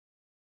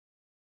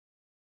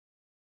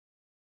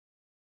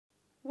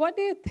What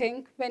do you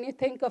think when you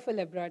think of a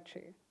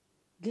laboratory?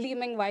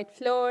 Gleaming white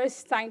floors,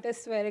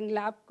 scientists wearing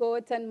lab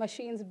coats, and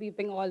machines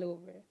beeping all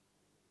over.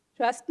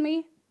 Trust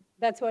me,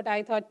 that's what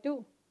I thought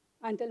too,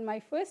 until my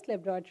first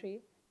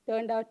laboratory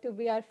turned out to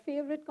be our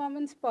favorite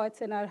common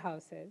spots in our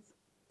houses.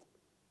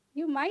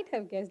 You might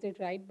have guessed it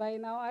right by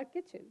now, our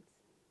kitchens.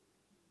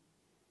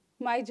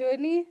 My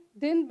journey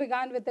didn't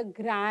begin with a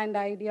grand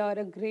idea or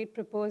a great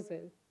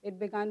proposal. It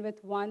began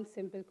with one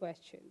simple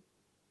question.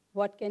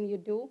 What can you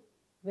do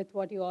with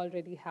what you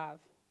already have?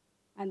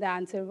 And the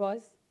answer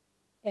was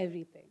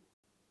everything.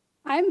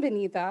 I'm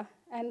Binita,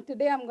 and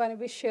today I'm going to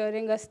be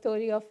sharing a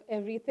story of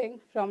everything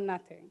from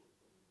nothing.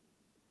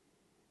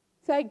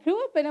 So I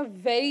grew up in a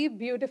very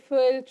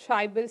beautiful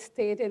tribal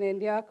state in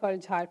India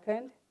called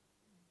Jharkhand.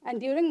 And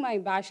during my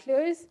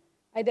bachelor's,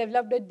 I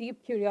developed a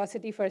deep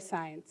curiosity for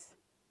science.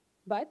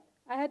 But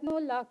I had no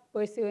luck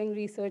pursuing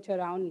research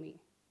around me.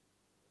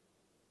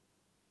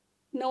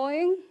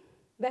 Knowing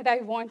that I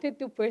wanted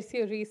to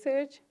pursue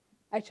research,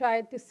 I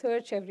tried to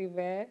search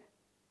everywhere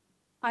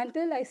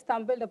until I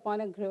stumbled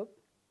upon a group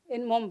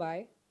in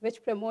Mumbai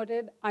which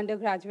promoted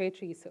undergraduate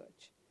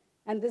research.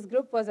 And this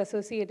group was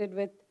associated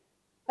with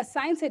a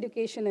science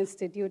education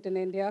institute in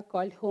India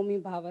called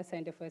Homi Bhabha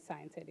Center for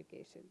Science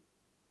Education.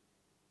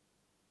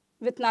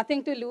 With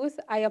nothing to lose,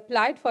 I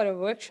applied for a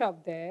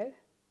workshop there.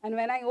 And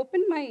when I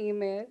opened my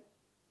email,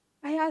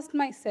 I asked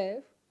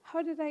myself,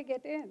 how did I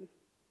get in?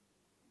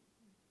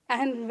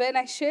 And when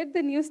I shared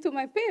the news to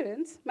my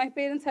parents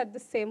had the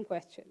same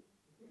question.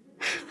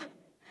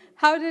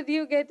 How did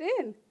you get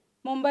in?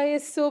 Mumbai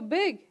is so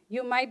big,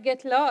 you might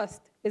get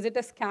lost. Is it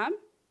a scam?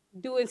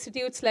 Do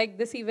institutes like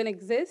this even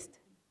exist?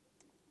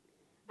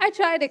 I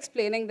tried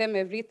explaining them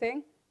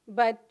everything,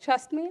 but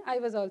trust me, I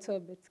was also a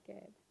bit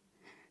scared.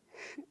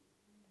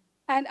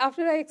 And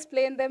after I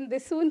explained them, they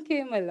soon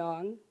came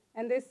along,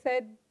 and they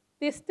said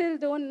they still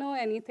don't know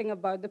anything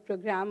about the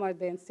program or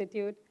the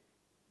institute,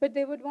 but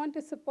they would want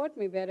to support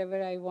me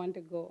wherever I want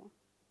to go.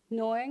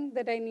 Knowing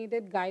that I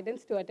needed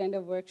guidance to attend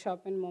a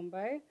workshop in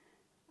Mumbai,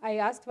 I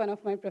asked one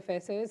of my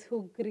professors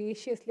who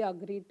graciously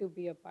agreed to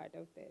be a part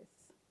of this.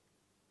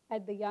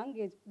 At the young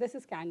age, this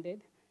is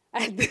candid,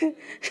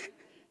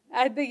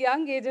 at the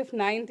young age of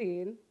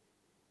 19,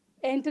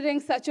 entering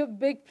such a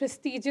big,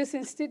 prestigious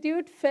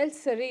institute felt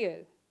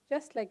surreal,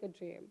 just like a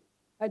dream.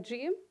 A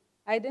dream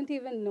I didn't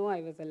even know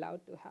I was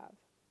allowed to have.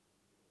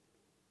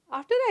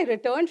 After I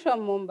returned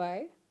from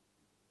Mumbai,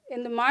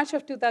 in the March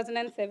of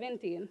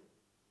 2017,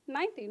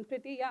 19,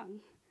 pretty young,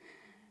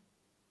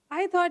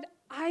 I thought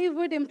I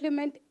would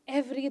implement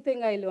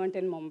everything I learned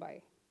in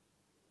Mumbai.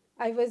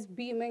 I was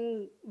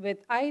beaming with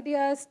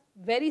ideas,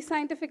 very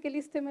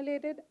scientifically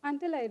stimulated,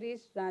 until I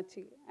reached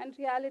Ranchi, and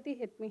reality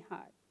hit me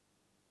hard.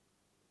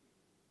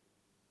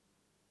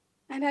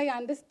 And I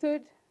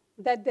understood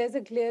that there's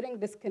a glaring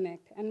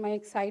disconnect, and my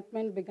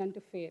excitement began to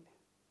fade.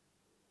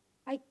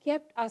 I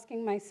kept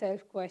asking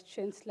myself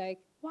questions like,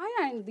 why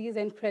aren't these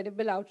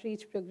incredible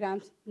outreach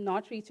programs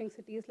not reaching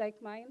cities like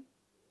mine?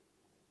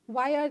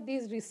 Why are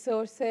these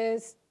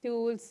resources,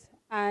 tools,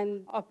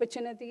 and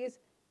opportunities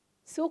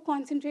so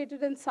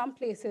concentrated in some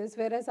places,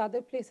 whereas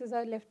other places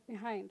are left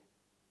behind?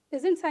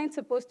 Isn't science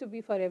supposed to be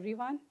for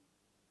everyone?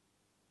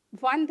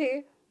 One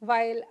day,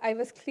 while I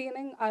was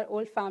cleaning our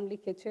old family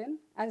kitchen,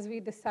 as we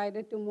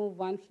decided to move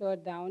one floor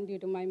down due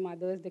to my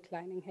mother's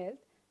declining health,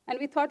 and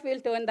we thought we'll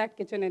turn that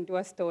kitchen into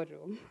a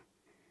storeroom.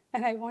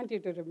 And I want you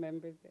to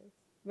remember this,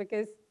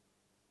 because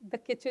the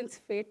kitchen's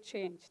fate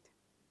changed.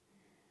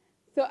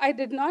 So I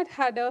did not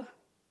have a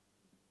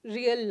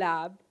real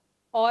lab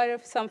or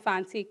some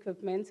fancy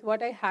equipment.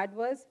 What I had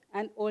was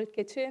an old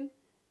kitchen,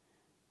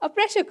 a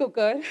pressure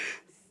cooker,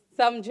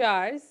 some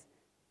jars,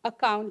 a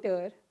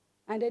counter,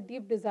 and a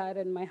deep desire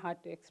in my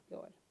heart to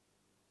explore.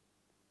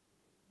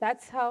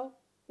 That's how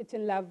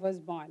Kitchen Lab was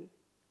born,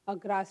 a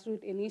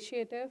grassroots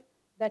initiative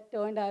that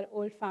turned our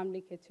old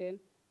family kitchen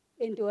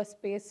into a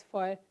space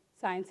for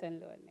science and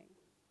learning.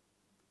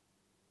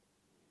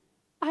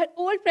 Our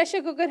old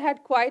pressure cooker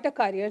had quite a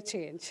career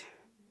change.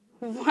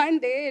 One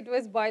day it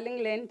was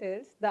boiling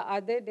lentils. The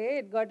other day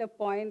it got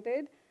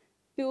appointed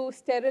to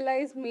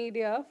sterilize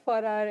media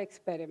for our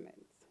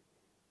experiments.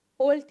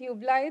 Old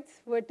tube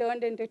lights were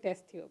turned into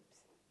test tubes.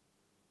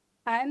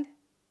 And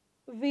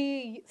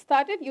we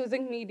started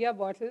using media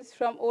bottles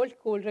from old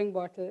cold drink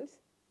bottles.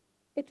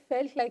 It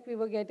felt like we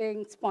were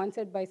getting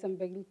sponsored by some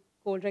big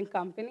cold drink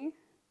company.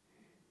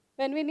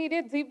 When we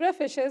needed zebra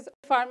fishes,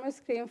 farmers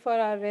came for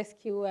our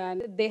rescue,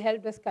 and they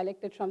helped us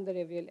collect it from the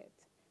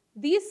rivulets.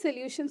 These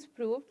solutions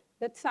proved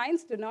that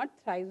science does not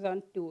thrive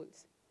on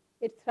tools.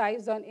 It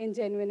thrives on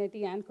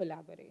ingenuity and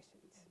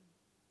collaborations.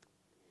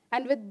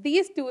 And with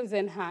these tools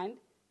in hand,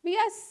 we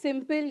asked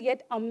simple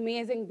yet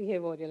amazing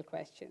behavioral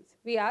questions.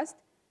 We asked,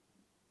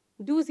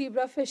 do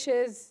zebra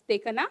fishes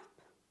take a nap?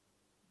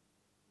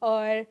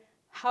 Or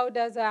how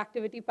does the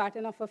activity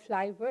pattern of a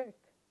fly work?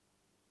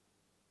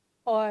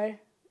 Or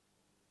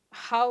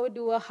how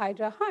do a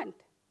hydra hunt?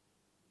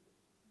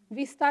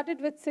 We started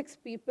with 6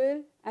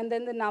 people, and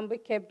then the number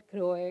kept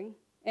growing.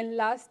 In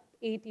last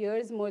 8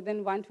 years, more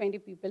than 120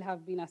 people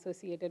have been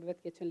associated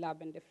with Kitchen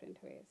Lab in different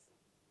ways.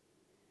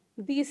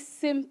 These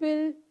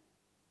simple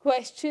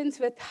questions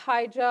with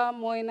Hydra,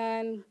 Moina,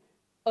 and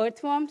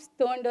earthworms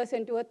turned us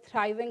into a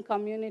thriving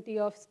community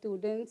of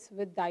students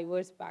with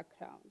diverse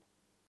backgrounds.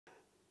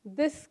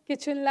 This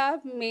Kitchen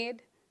Lab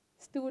made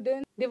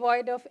students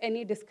devoid of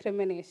any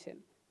discrimination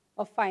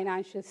of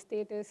financial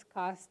status,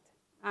 caste,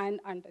 and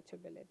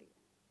untouchability.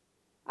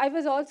 I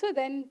was also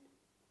then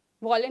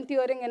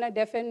volunteering in a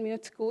deaf and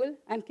mute school,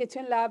 and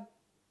Kitchen Lab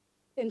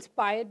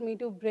inspired me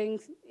to bring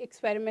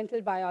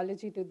experimental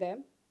biology to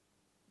them.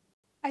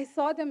 I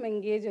saw them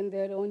engage in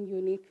their own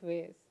unique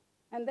ways.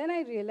 And then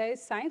I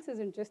realized science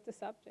isn't just a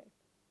subject.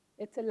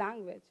 It's a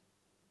language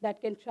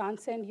that can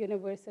transcend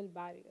universal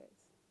barriers.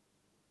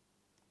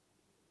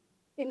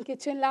 In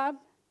Kitchen Lab,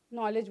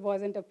 knowledge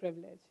wasn't a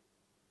privilege.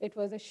 It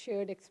was a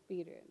shared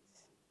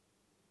experience,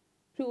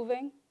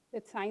 proving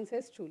that science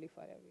is truly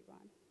for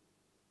everyone.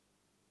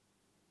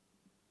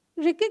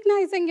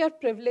 Recognizing your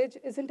privilege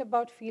isn't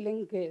about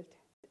feeling guilt.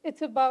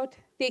 It's about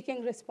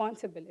taking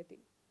responsibility.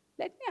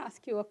 Let me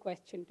ask you a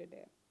question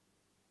today.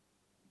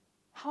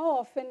 How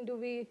often do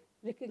we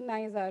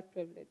recognize our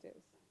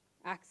privileges?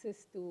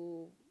 Access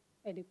to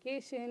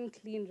education,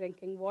 clean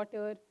drinking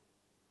water,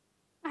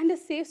 and a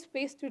safe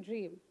space to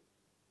dream.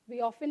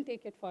 We often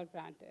take it for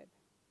granted.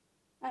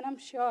 And I'm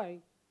sure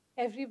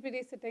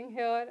everybody sitting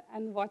here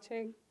and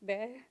watching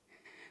there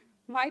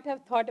might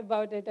have thought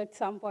about it at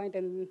some point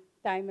in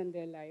time in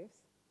their lives.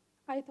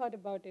 I thought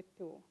about it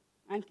too.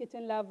 And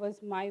Kitchen Lab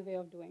was my way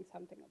of doing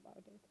something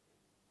about it.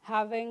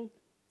 Having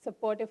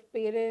supportive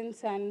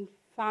parents and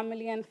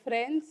family and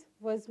friends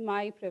was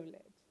my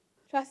privilege.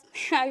 Trust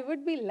me, I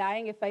would be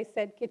lying if I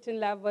said Kitchen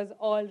Lab was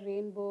all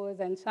rainbows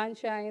and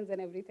sunshines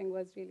and everything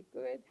was really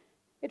good.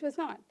 It was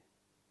not.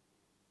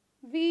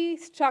 We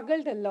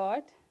struggled a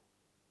lot,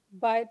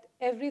 but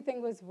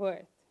everything was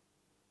worth.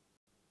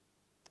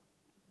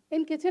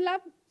 In Kitchen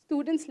Lab,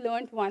 students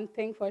learned one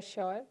thing for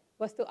sure,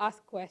 was to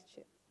ask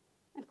questions.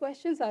 And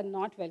questions are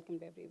not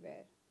welcomed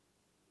everywhere.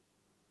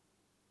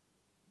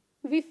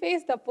 We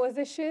faced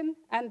opposition,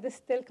 and this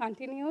still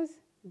continues,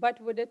 but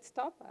would it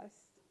stop us?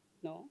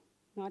 No,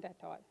 not at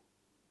all.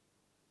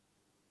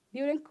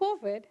 During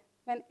COVID,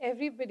 when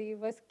everybody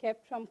was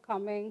kept from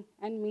coming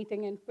and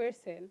meeting in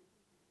person,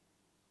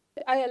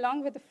 I,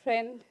 along with a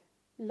friend,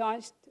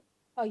 launched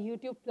a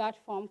YouTube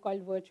platform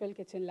called Virtual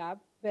Kitchen Lab,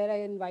 where I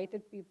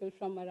invited people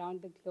from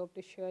around the globe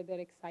to share their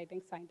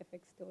exciting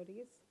scientific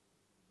stories.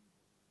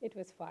 It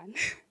was fun.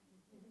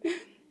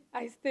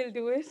 I still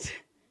do it.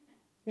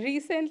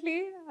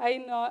 Recently,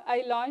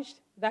 I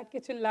launched That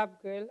Kitchen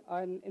Lab Girl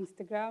on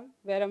Instagram,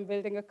 where I'm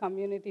building a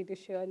community to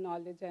share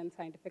knowledge and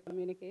scientific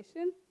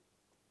communication.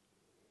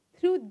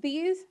 Through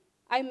these,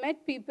 I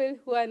met people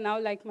who are now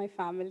like my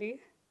family.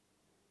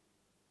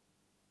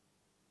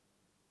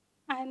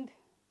 And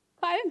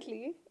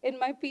currently, in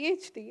my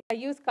PhD, I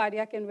use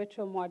cardiac in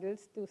vitro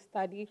models to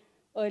study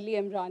early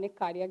embryonic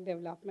cardiac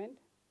development.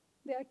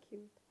 They are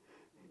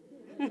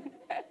cute.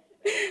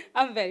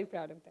 I'm very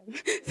proud of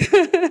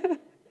them.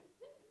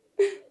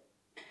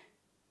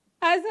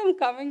 As I'm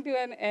coming to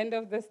an end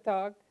of this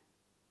talk,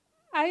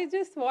 I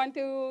just want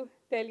to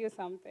tell you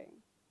something.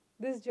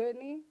 This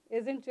journey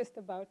isn't just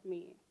about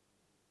me.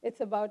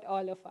 It's about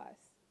all of us.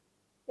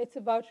 It's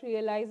about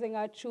realizing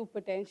our true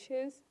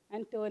potentials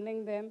and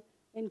turning them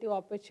into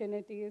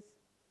opportunities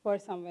for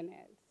someone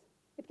else.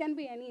 It can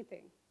be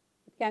anything.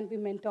 It can be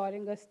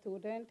mentoring a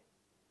student,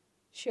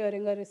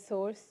 sharing a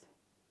resource,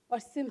 or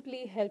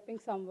simply helping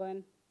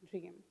someone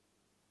dream.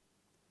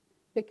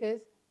 Because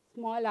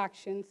small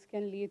actions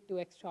can lead to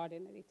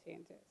extraordinary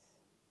changes.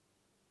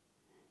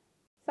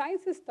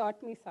 Science has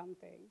taught me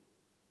something.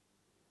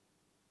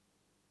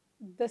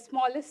 The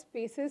smallest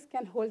spaces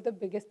can hold the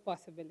biggest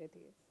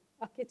possibilities.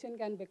 A kitchen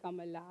can become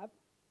a lab.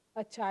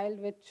 A child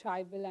with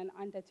tribal and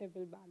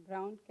untouchable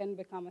background can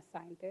become a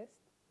scientist.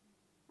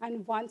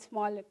 And one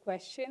small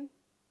question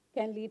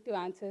can lead to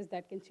answers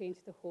that can change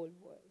the whole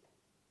world.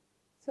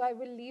 So I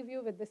will leave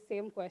you with the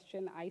same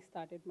question I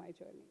started my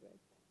journey with.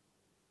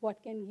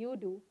 What can you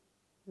do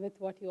with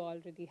what you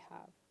already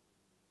have?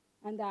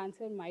 And the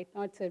answer might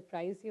not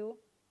surprise you,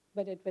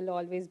 but it will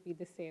always be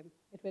the same.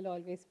 It will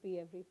always be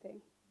everything.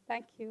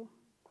 Thank you.